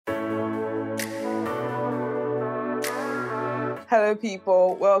Hello,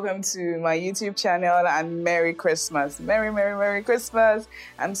 people. Welcome to my YouTube channel and Merry Christmas. Merry Christmas.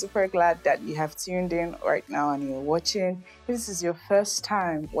 I'm super glad that you have tuned in right now and you're watching. If this is your first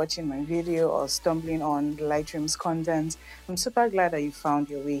time watching my video or stumbling on Lightroom's content, I'm super glad that you found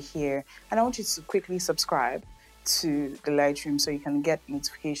your way here. And I want you to quickly subscribe to the Lightroom so you can get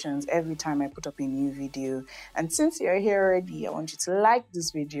notifications every time I put up a new video. And since you're here already, I want you to like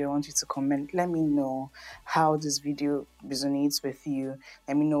this video. I want you to comment. Let me know how this video resonates with you.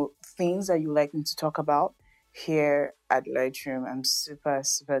 Let me know things that you like me to talk about here at Lightroom. I'm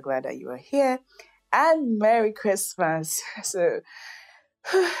super glad that you are here. And Merry Christmas. So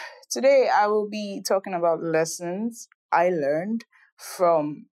today I will be talking about lessons I learned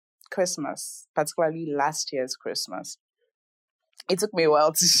from Christmas, particularly last year's Christmas. It took me a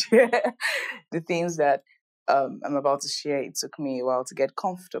while to share the things that I'm about to share. It took me a while to get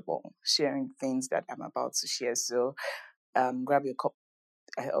comfortable sharing things that I'm about to share. So grab your cup.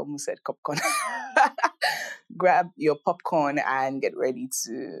 I almost said popcorn. Grab your popcorn and get ready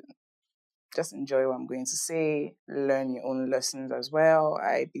to just enjoy what I'm going to say. Learn your own lessons as well.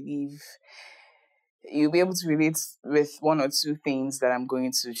 I believe you'll be able to relate with one or two things that I'm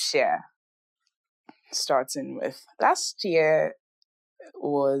going to share. Starting with last year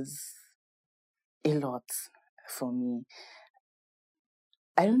was a lot for me.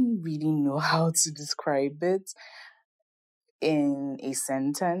 I don't really know how to describe it in a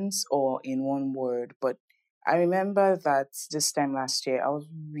sentence or in one word, but I remember that this time last year I was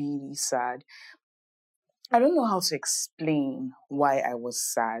really sad. I don't know how to explain why I was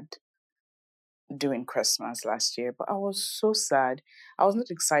sad during Christmas last year, but I was so sad. I was not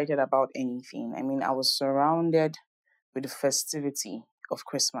excited about anything. I mean, I was surrounded with the festivity of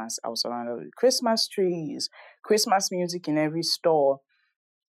Christmas. I was surrounded with Christmas trees, Christmas music in every store.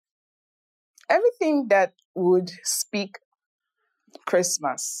 Everything that would speak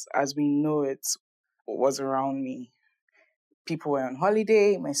Christmas as we know it was around me. People were on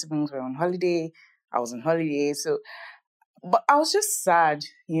holiday, my siblings were on holiday, I was on holiday. But I was just sad,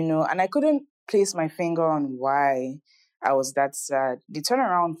 and I couldn't place my finger on why I was that sad. The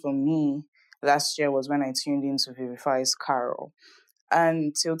turnaround for me last year was when I tuned into Vivify's Carol.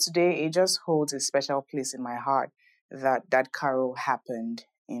 And till today, it just holds a special place in my heart that Carol happened,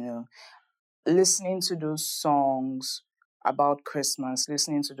 Listening to those songs about Christmas,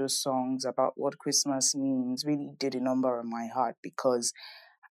 listening to those songs about what Christmas means really did a number on my heart because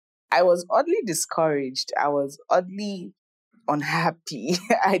I was oddly discouraged. I was oddly unhappy.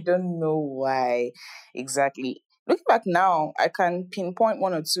 I don't know why exactly. Looking back now, I can pinpoint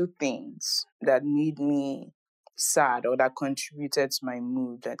one or two things that made me sad or that contributed to my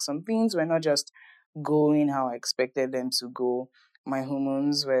mood. Like some things were not just going how I expected them to go. My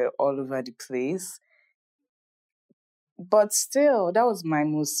hormones were all over the place. But still, that was my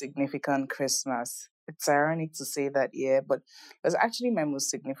most significant Christmas. It's ironic to say that, yeah, but it was actually my most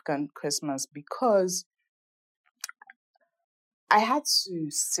significant Christmas because I had to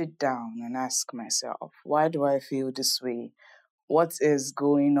sit down and ask myself, why do I feel this way? What is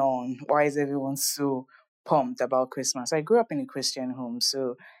going on? Why is everyone so pumped about Christmas? I grew up in a Christian home,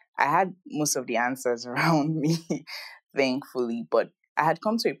 so I had most of the answers around me, thankfully. But I had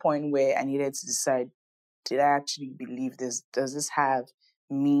come to a point where I needed to decide, did I actually believe this? Does this have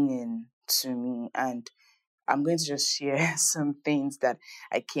meaning to me? And I'm going to just share some things that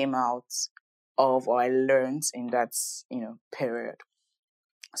I came out of or I learned in that, period.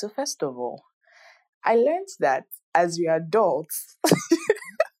 So first of all, I learned that as we adults,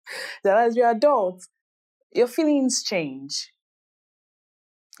 your feelings change.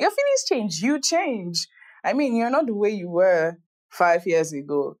 You change. I mean, you're not the way you were 5 years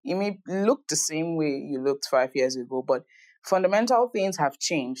ago. You may look the same way you looked 5 years ago, but fundamental things have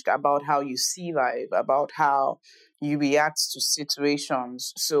changed about how you see life, about how you react to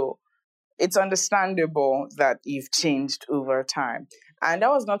situations. So it's understandable that you've changed over time. And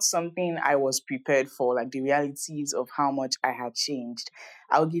that was not something I was prepared for, like the realities of how much I had changed.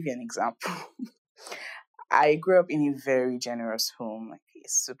 I'll give you an example. I grew up in a very generous home, like a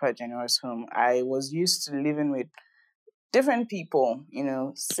super generous home. I was used to living with different people,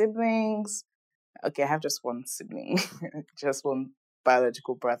 siblings. Okay, I have just one sibling, just one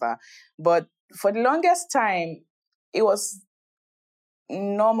biological brother. But for the longest time, it was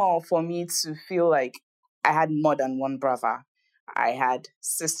normal for me to feel like I had more than one brother. I had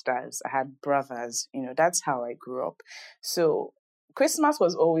sisters, I had brothers, that's how I grew up. So Christmas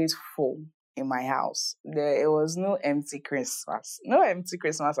was always full in my house. There was no empty Christmas,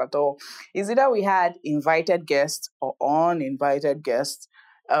 at all. It's either we had invited guests or uninvited guests,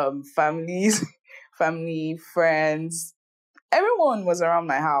 families, family, friends, everyone was around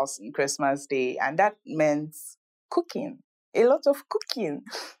my house on Christmas Day, and that meant cooking, a lot of cooking.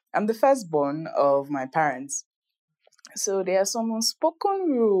 I'm the firstborn of my parents. So there are some unspoken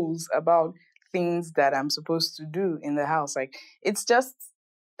rules about things that I'm supposed to do in the house. Like, it's just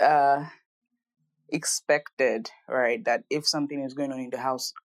uh expected, right? That if something is going on in the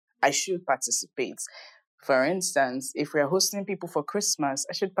house, I should participate. For instance, if we're hosting people for Christmas,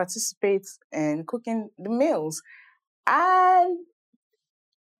 I should participate in cooking the meals. And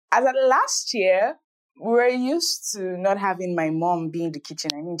as of last year, we were used to not having my mom be in the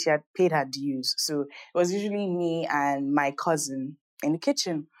kitchen. I mean, she had paid her dues. So it was usually me and my cousin in the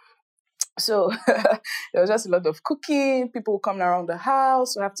kitchen. So there was just a lot of cooking, people coming around the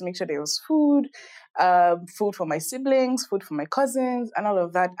house. We have to make sure there was food, food for my siblings, food for my cousins, and all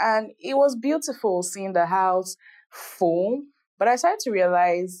of that. And it was beautiful seeing the house full. But I started to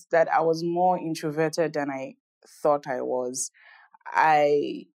realize that I was more introverted than I thought I was.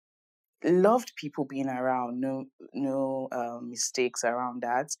 I loved people being around, no mistakes around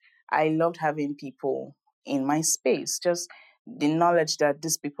that. I loved having people in my space, just the knowledge that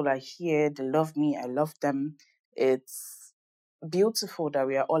these people are here, they love me, I love them. It's beautiful that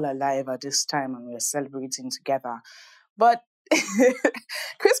we are all alive at this time and we're celebrating together. But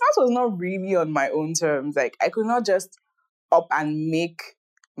Christmas was not really on my own terms. Like, I could not just up and make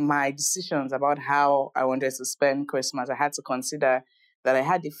my decisions about how I wanted to spend Christmas. I had to consider that I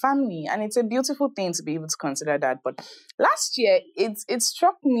had a family, and it's a beautiful thing to be able to consider that. But last year, it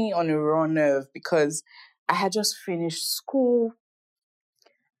struck me on a raw nerve because I had just finished school.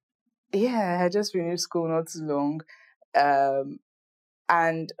 Yeah, I had just finished school not too long. Um,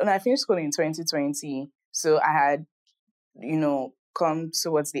 and when I finished school in 2020, so I had, come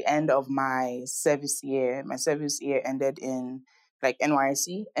towards the end of my service year. My service year ended in, like,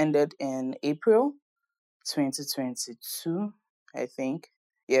 NYC ended in April 2022, I think.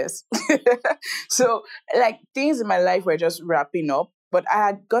 Yes. So, like, things in my life were just wrapping up. But I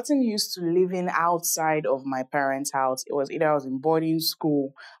had gotten used to living outside of my parents' house. It was either I was in boarding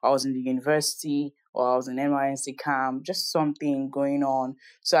school, I was in the university, or I was in NYC camp, just something going on.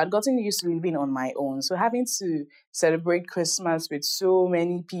 So I'd gotten used to living on my own. So having to celebrate Christmas with so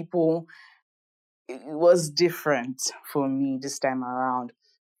many people, it was different for me this time around.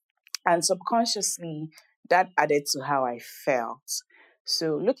 And subconsciously, that added to how I felt.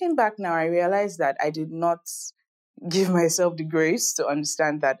 So looking back now, I realized that I did not give myself the grace to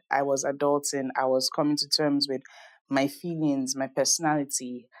understand that I was adulting. I was coming to terms with my feelings, my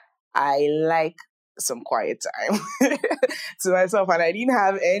personality. I like some quiet time to myself, and I didn't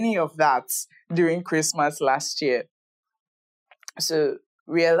have any of that during Christmas last year. So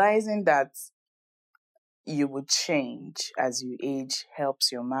realizing that you would change as you age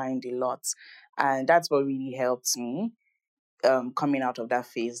helps your mind a lot. And that's what really helped me, coming out of that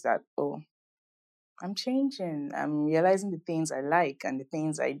phase that, oh, I'm changing. I'm realizing the things I like and the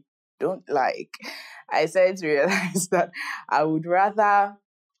things I don't like. I started to realize that I would rather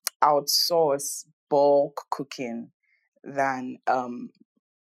outsource bulk cooking than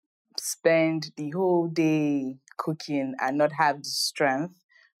spend the whole day cooking and not have the strength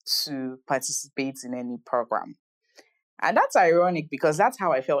to participate in any program. And that's ironic because that's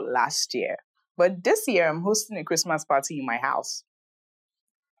how I felt last year. But this year, I'm hosting a Christmas party in my house.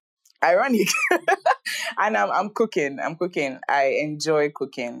 Ironic. And I'm cooking. I'm cooking. I enjoy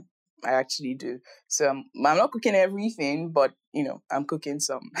cooking. I actually do. So I'm not cooking everything, but I'm cooking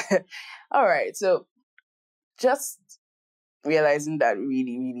some. All right. So just realizing that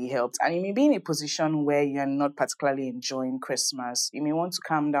really, really helped. And you may be in a position where you're not particularly enjoying Christmas. You may want to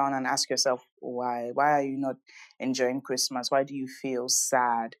calm down and ask yourself why. Why are you not enjoying Christmas? Why do you feel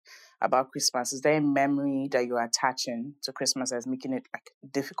sad about Christmas? Is there a memory that you're attaching to Christmas that's making it, like,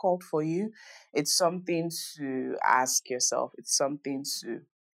 difficult for you? It's something to ask yourself. It's something to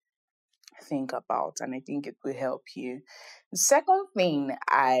think about, and I think it will help you. The second thing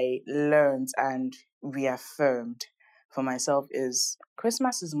I learned and reaffirmed for myself is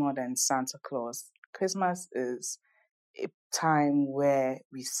Christmas is more than Santa Claus. Christmas is a time where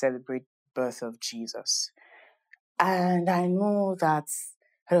we celebrate birth of Jesus. And I know that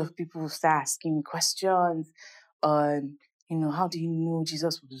a lot of people start asking me questions on, how do you know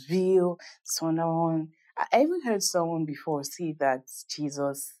Jesus was real? So on. I even heard someone before say that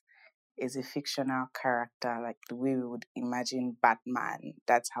Jesus is a fictional character, like the way we would imagine Batman.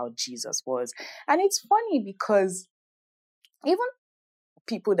 That's how Jesus was. And it's funny because even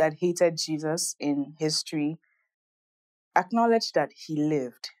people that hated Jesus in history acknowledged that he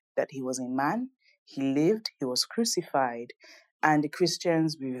lived, that he was a man, he lived, he was crucified, and the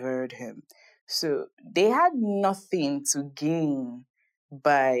Christians revered him. So they had nothing to gain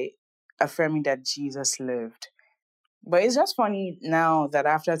by affirming that Jesus lived. But it's just funny now that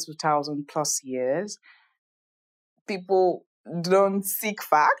after 2000 plus years, people don't seek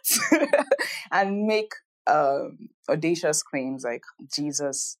facts and make audacious claims like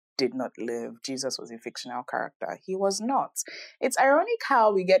Jesus did not live, Jesus was a fictional character. He was not. It's ironic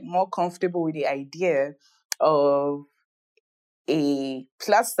how we get more comfortable with the idea of a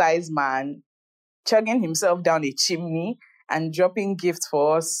plus size man chugging himself down a chimney and dropping gifts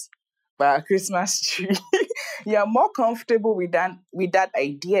for us by our Christmas tree. You're more comfortable with that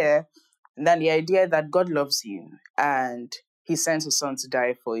idea than the idea that God loves you and he sent his son to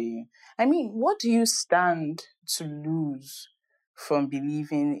die for you. I mean, what do you stand to lose from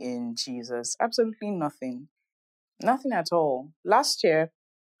believing in Jesus? Absolutely nothing. Nothing at all. Last year,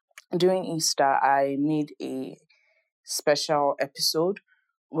 during Easter, I made a special episode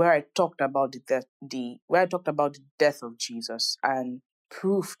where I talked about the death of Jesus and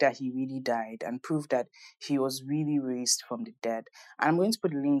proof that he really died and proof that he was really raised from the dead. And I'm going to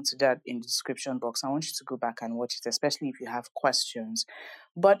put a link to that in the description box. I want you to go back and watch it, especially if you have questions.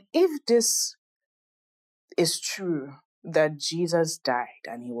 But if this is true that Jesus died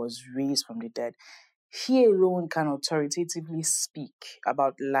and he was raised from the dead, he alone can authoritatively speak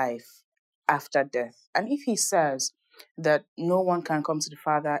about life after death. And if he says that no one can come to the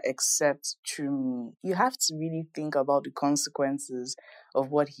Father except through me, you have to really think about the consequences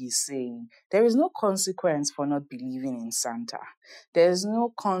of what he's saying. There is no consequence for not believing in Santa. There is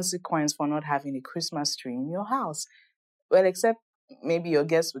no consequence for not having a Christmas tree in your house. Well, except maybe your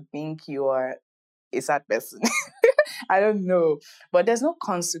guests would think you are a sad person. I don't know. But there's no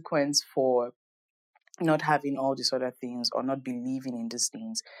consequence for not having all these other things or not believing in these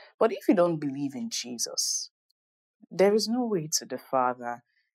things. But if you don't believe in Jesus, there is no way to the Father.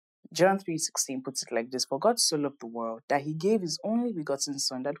 John 3:16 puts it like this: For God so loved the world that he gave his only begotten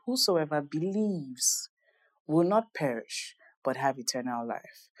Son, that whosoever believes will not perish but have eternal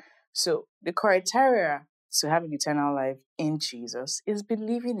life. So the criteria to having eternal life in Jesus is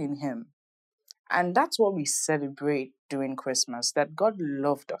believing in him. And that's what we celebrate during Christmas, that God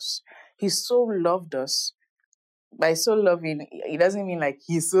loved us. He so loved us. By so loving, it doesn't mean like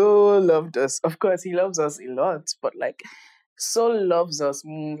he so loved us. Of course, he loves us a lot, but like so loves us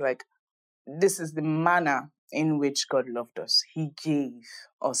means like this is the manner in which God loved us. He gave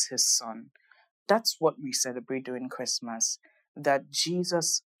us his son. That's what we celebrate during Christmas. That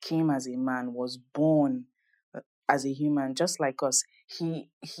Jesus came as a man, was born as a human, just like us.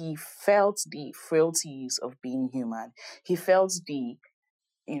 He felt the frailties of being human. He felt the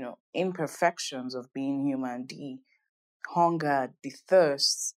imperfections of being human, the hunger, the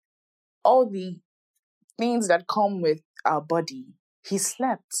thirst, all the things that come with our body. He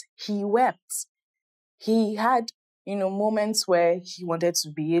slept, he wept, he had, moments where he wanted to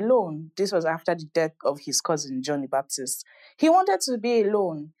be alone. This was after the death of his cousin, John the Baptist. He wanted to be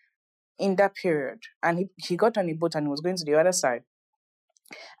alone in that period. And he got on a boat and he was going to the other side.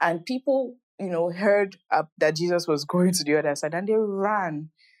 And people, heard that Jesus was going to the other side and they ran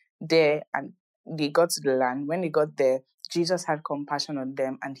there and they got to the land. When they got there, Jesus had compassion on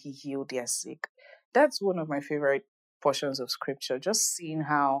them and he healed their sick. That's one of my favorite portions of scripture, just seeing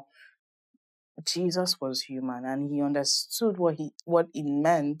how Jesus was human and he understood what it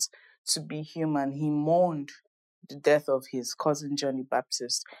meant to be human. He mourned the death of his cousin John the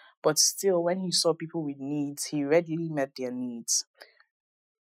Baptist, but still, when he saw people with needs, he readily met their needs.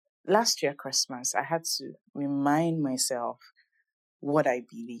 Last year, Christmas, I had to remind myself what I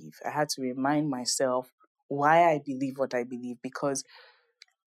believe. I had to remind myself why I believe what I believe, because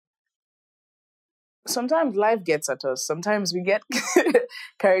sometimes life gets at us. Sometimes we get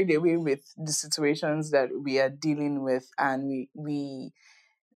carried away with the situations that we are dealing with, and we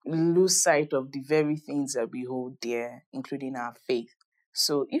lose sight of the very things that we hold dear, including our faith.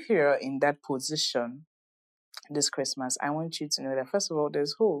 So if you're in that position this Christmas, I want you to know that, first of all,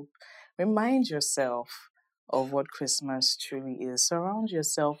 there's hope. Remind yourself of what Christmas truly is. Surround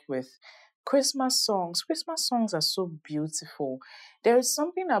yourself with Christmas songs. Christmas songs are so beautiful. There is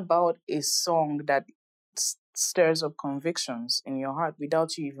something about a song that stirs up convictions in your heart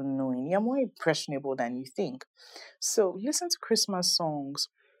without you even knowing. You're more impressionable than you think. So listen to Christmas songs.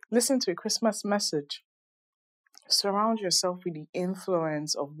 Listen to a Christmas message. Surround yourself with the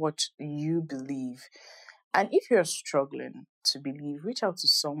influence of what you believe. And if you're struggling to believe, reach out to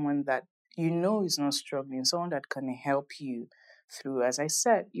someone that you know is not struggling, someone that can help you through. As I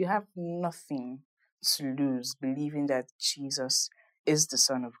said, you have nothing to lose believing that Jesus is the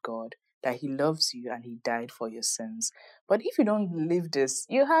Son of God, that he loves you and he died for your sins. But if you don't believe this,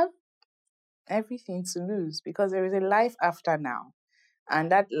 you have everything to lose, because there is a life after now.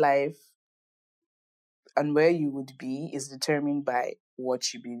 And that life and where you would be is determined by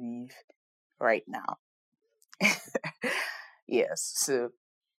what you believe right now. Yes, so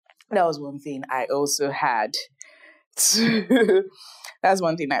that was one thing I also had to that's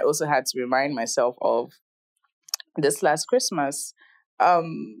one thing I also had to remind myself of this last Christmas.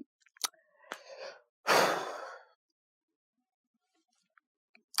 Um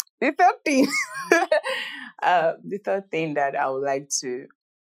the third thing the third thing that I would like to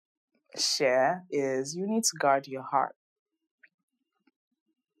share is you need to guard your heart.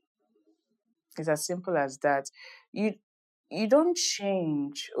 It's as simple as that. You you don't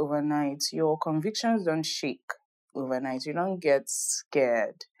change overnight. Your convictions don't shake overnight. You don't get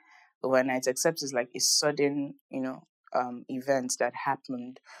scared overnight, except it's like a sudden, event that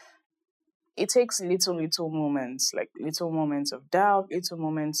happened. It takes little moments, like little moments of doubt, little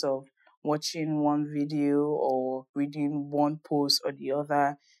moments of watching one video or reading one post or the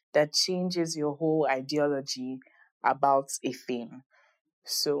other that changes your whole ideology about a thing.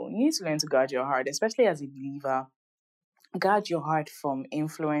 So you need to learn to guard your heart, especially as a believer. Guard your heart from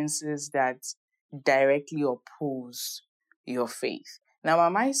influences that directly oppose your faith. Now,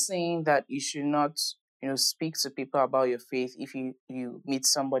 am I saying that you should not, speak to people about your faith if you meet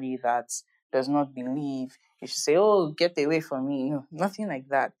somebody that does not believe? You should say, "Oh, get away from me." No, nothing like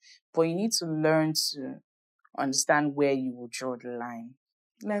that. But you need to learn to understand where you will draw the line.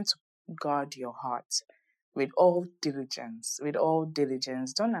 Learn to guard your heart with all diligence. With all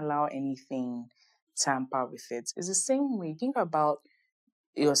diligence, don't allow anything tamper with it. It's the same way. Think about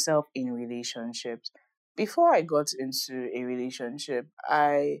yourself in relationships. Before I got into a relationship,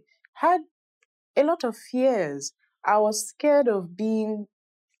 I had a lot of fears. I was scared of being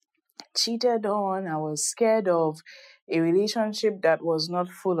cheated on. I was scared of a relationship that was not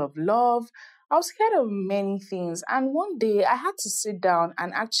full of love. I was scared of many things. And one day I had to sit down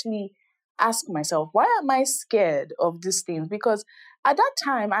and actually ask myself, why am I scared of these things? Because at that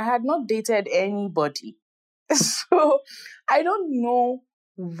time, I had not dated anybody. So I don't know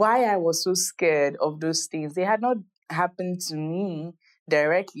why I was so scared of those things. They had not happened to me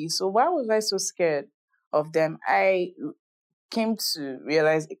directly. So why was I so scared of them? I came to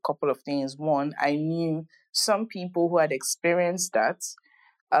realize a couple of things. One, I knew some people who had experienced that.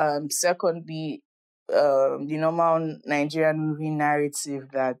 Secondly, the normal Nigerian movie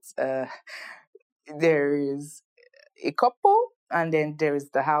narrative that there is a couple and then there is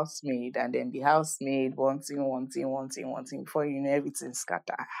the housemaid, and then the housemaid wanting before you know everything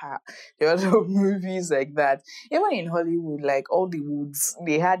scatter. There are a lot of movies like that. Even in Hollywood, like all the woods,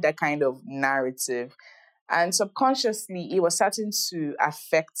 they had that kind of narrative. And subconsciously, it was starting to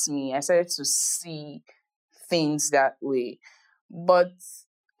affect me. I started to see things that way. But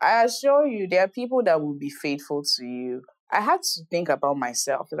I assure you, there are people that will be faithful to you. I had to think about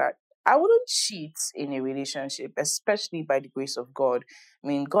myself that I wouldn't cheat in a relationship, especially by the grace of God. I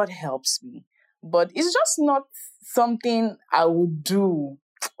mean, God helps me. But it's just not something I would do.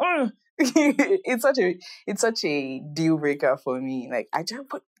 It's such a deal breaker for me. Like I just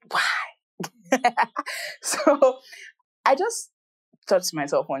but why? So I just thought to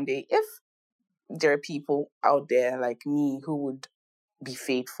myself one day, if there are people out there like me who would be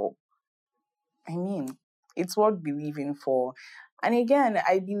faithful, I mean, it's worth believing for. And again,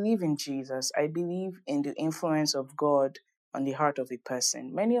 I believe in Jesus. I believe in the influence of God on the heart of a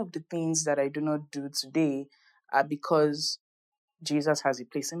person. Many of the things that I do not do today are because Jesus has a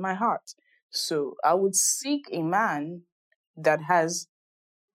place in my heart. So I would seek a man that has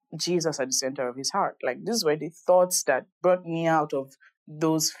Jesus at the center of his heart. Like, these were the thoughts that brought me out of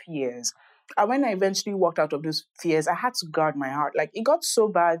those fears. And when I eventually walked out of those fears, I had to guard my heart. Like, it got so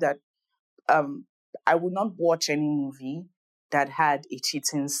bad that um I would not watch any movie that had a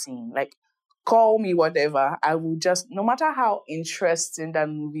cheating scene. Like, call me whatever, I would just, no matter how interesting that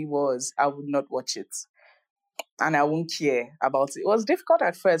movie was, I would not watch it. And I won't care about it. It was difficult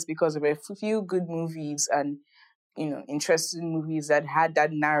at first because there were a few good movies and interesting movies that had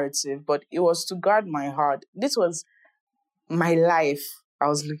that narrative, but it was to guard my heart. This was my life I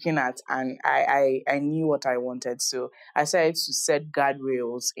was looking at, and I knew what I wanted. So I started to set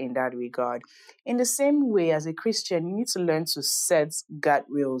guardrails in that regard. In the same way, as a Christian, you need to learn to set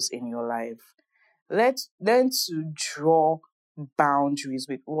guardrails in your life. Learn to draw boundaries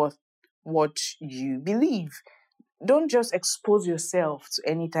with what you believe. Don't just expose yourself to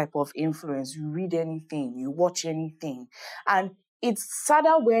any type of influence. You read anything, you watch anything. And it's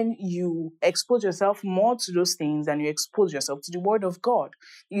sadder when you expose yourself more to those things than you expose yourself to the word of God.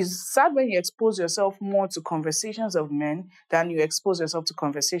 It's sad when you expose yourself more to conversations of men than you expose yourself to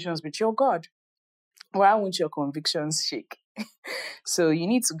conversations with your God. why won't your convictions shake? So you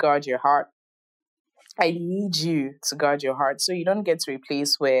need to guard your heart. I need you to guard your heart so you don't get to a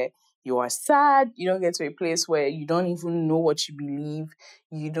place where you are sad. You don't get to a place where you don't even know what you believe.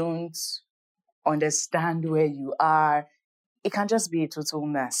 You don't understand where you are. It can just be a total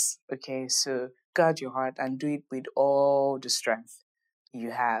mess. Okay, so guard your heart and do it with all the strength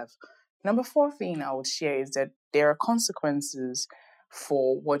you have. Number 4 thing I would share is that there are consequences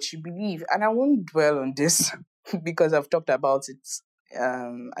for what you believe. And I won't dwell on this because I've talked about it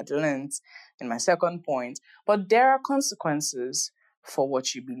at length in my second point. But there are consequences for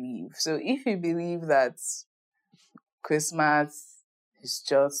what you believe. So if you believe that Christmas is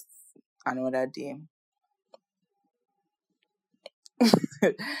just another day,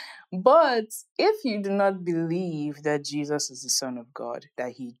 but if you do not believe that Jesus is the Son of God,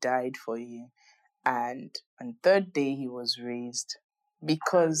 that he died for you, and on third day he was raised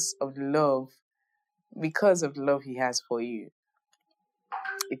because of the love he has for you,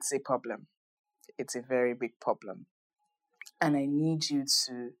 it's a problem. It's a very big problem. And I need you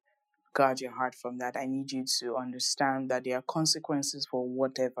to guard your heart from that. I need you to understand that there are consequences for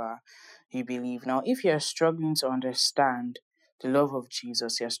whatever you believe. Now, if you're struggling to understand the love of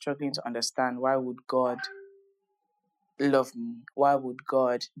Jesus, you're struggling to understand why would God love me? Why would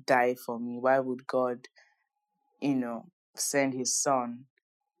God die for me? Why would God, send his son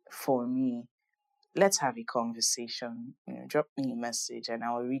for me? Let's have a conversation. Drop me a message and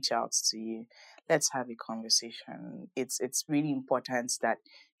I will reach out to you. Let's have a conversation. It's really important that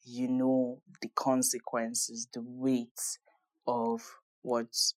you know the consequences, the weight of what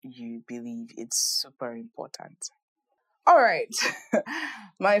you believe. It's super important. All right.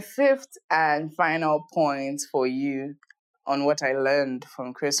 My 5th and final point for you on what I learned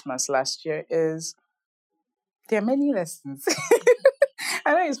from Christmas last year is there are many lessons.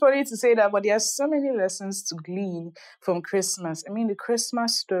 I know it's funny to say that, but there are so many lessons to glean from Christmas. I mean, the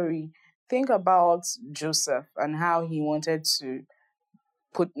Christmas story. Think about Joseph and how he wanted to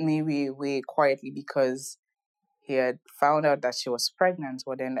put Mary away quietly because he had found out that she was pregnant.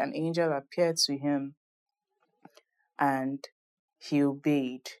 But then an angel appeared to him and he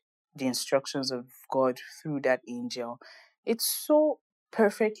obeyed the instructions of God through that angel. It's so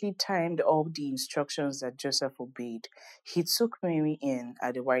perfectly timed, all the instructions that Joseph obeyed. He took Mary in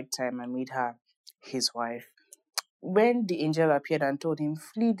at the right time and made her his wife. When the angel appeared and told him,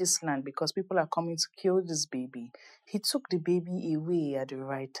 flee this land because people are coming to kill this baby, he took the baby away at the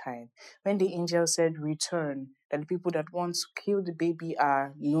right time. When the angel said, return, that the people that want to kill the baby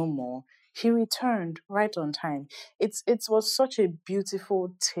are no more, he returned right on time. It was such a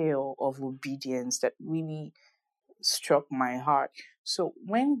beautiful tale of obedience that really struck my heart. So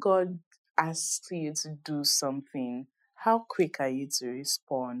when God asks you to do something, how quick are you to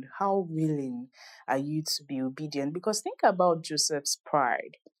respond? How willing are you to be obedient? Because think about Joseph's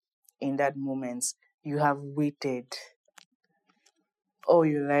pride in that moment. You have waited all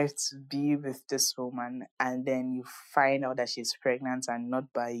your life to be with this woman, and then you find out that she's pregnant and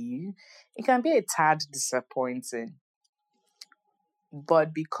not by you. It can be a tad disappointing.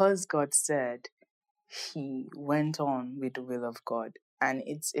 But because God said, he went on with the will of God. And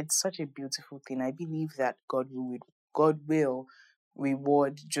it's such a beautiful thing. I believe that God will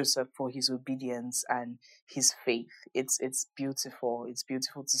reward Joseph for his obedience and his faith. It's beautiful. It's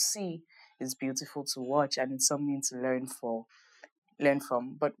beautiful to see. It's beautiful to watch, and it's something to learn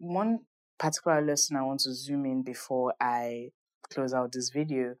from. But one particular lesson I want to zoom in before I close out this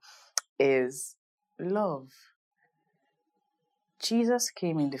video is love. Jesus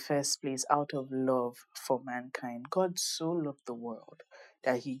came in the first place out of love for mankind. God so loved the world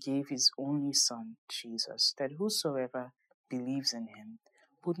that he gave his only son, Jesus, that whosoever believes in him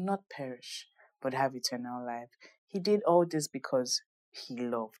would not perish, but have eternal life. He did all this because he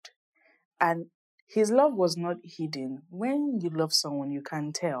loved. And his love was not hidden. When you love someone, you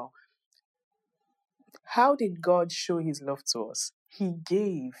can tell. How did God show his love to us? He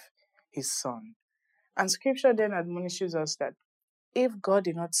gave his son. And scripture then admonishes us that if God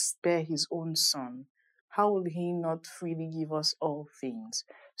did not spare his own son, how will he not freely give us all things?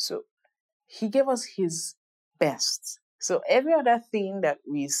 So he gave us his best. So every other thing that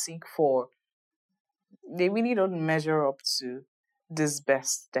we seek for, they really don't measure up to this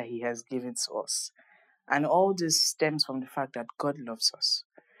best that he has given to us. And all this stems from the fact that God loves us.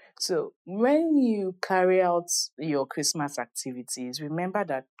 So when you carry out your Christmas activities, remember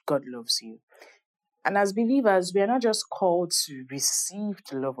that God loves you. And as believers, we are not just called to receive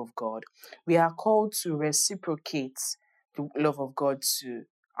the love of God. We are called to reciprocate the love of God to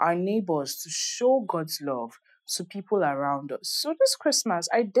our neighbors, to show God's love to people around us. So this Christmas,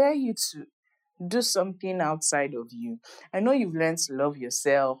 I dare you to Do something outside of you. I know you've learned to love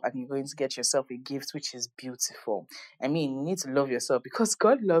yourself and you're going to get yourself a gift, which is beautiful. I mean, you need to love yourself because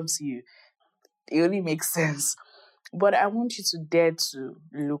God loves you. It only makes sense. But I want you to dare to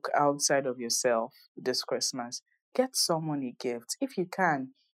look outside of yourself this Christmas. Get someone a gift. If you can,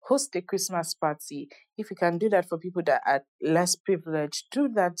 host a Christmas party. If you can do that for people that are less privileged, do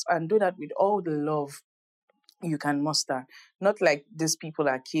that, and do that with all the love you can muster. Not like these people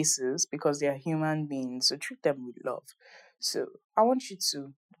are cases, because they are human beings. So treat them with love. So I want you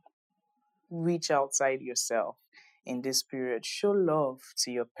to reach outside yourself in this period. Show love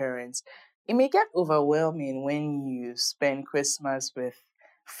to your parents. It may get overwhelming when you spend Christmas with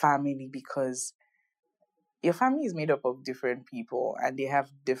family, because your family is made up of different people and they have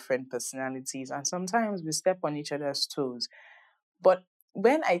different personalities, and sometimes we step on each other's toes. But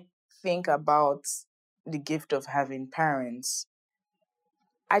when I think about the gift of having parents,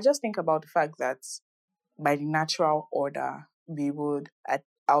 I just think about the fact that by the natural order, we would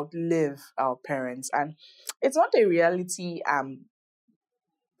outlive our parents. And it's not a reality I'm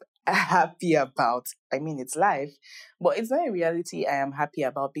happy about. I mean, it's life, but it's not a reality I am happy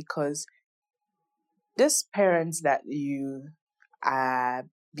about, because these parents that you are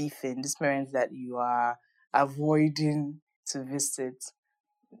beefing, these parents that you are avoiding to visit,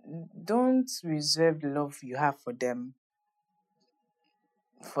 don't reserve the love you have for them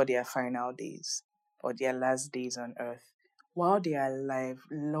for their final days or their last days on earth. While they are alive,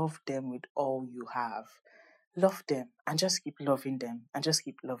 love them with all you have. Love them and just keep loving them and just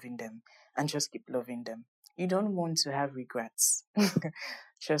keep loving them and just keep loving them. You don't want to have regrets.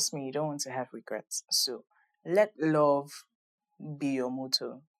 Trust me, you don't want to have regrets. So let love be your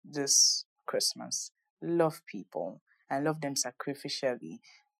motto this Christmas. Love people and love them sacrificially.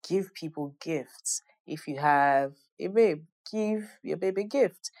 Give people gifts. If you have a babe, give your babe a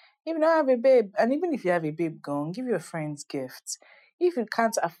gift. If you don't have a babe, and even if you have a babe gone, give your friends gifts. If you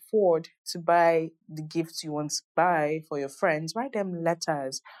can't afford to buy the gifts you want to buy for your friends, write them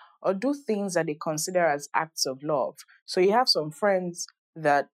letters or do things that they consider as acts of love. So you have some friends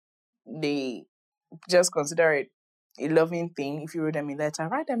that they just consider it a loving thing. If you wrote them a letter,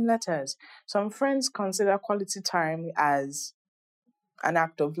 write them letters. Some friends consider quality time as an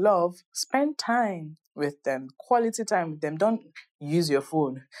act of love. Spend time with them, quality time with them. Don't use your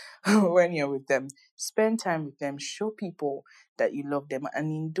phone when you're with them. Spend time with them. Show people that you love them.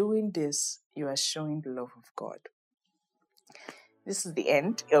 And in doing this, you are showing the love of God. This is the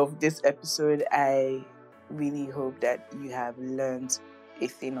end of this episode. I really hope that you have learned a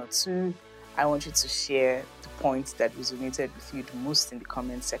thing or two. I want you to share the points that resonated with you the most in the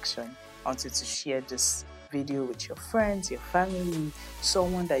comment section. I want you to share this video with your friends, your family,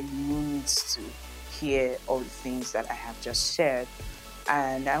 someone that you know needs to hear all the things that I have just shared.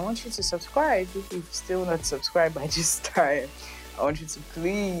 And I want you to subscribe if you've still not subscribed by this time. I want you to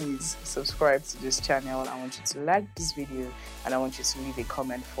please subscribe to this channel. I want you to like this video and I want you to leave a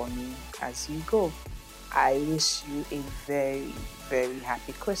comment for me as you go. I wish you a very, very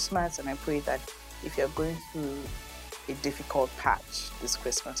happy Christmas, and I pray that if you're going through a difficult patch this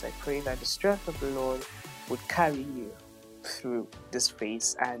Christmas, I pray that the strength of the Lord would carry you through this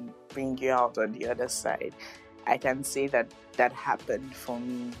phase and bring you out on the other side. I can say that that happened for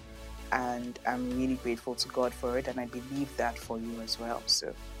me, and I'm really grateful to God for it, and I believe that for you as well.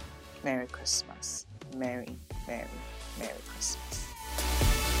 So, Merry Christmas. Merry, Merry, Merry Christmas.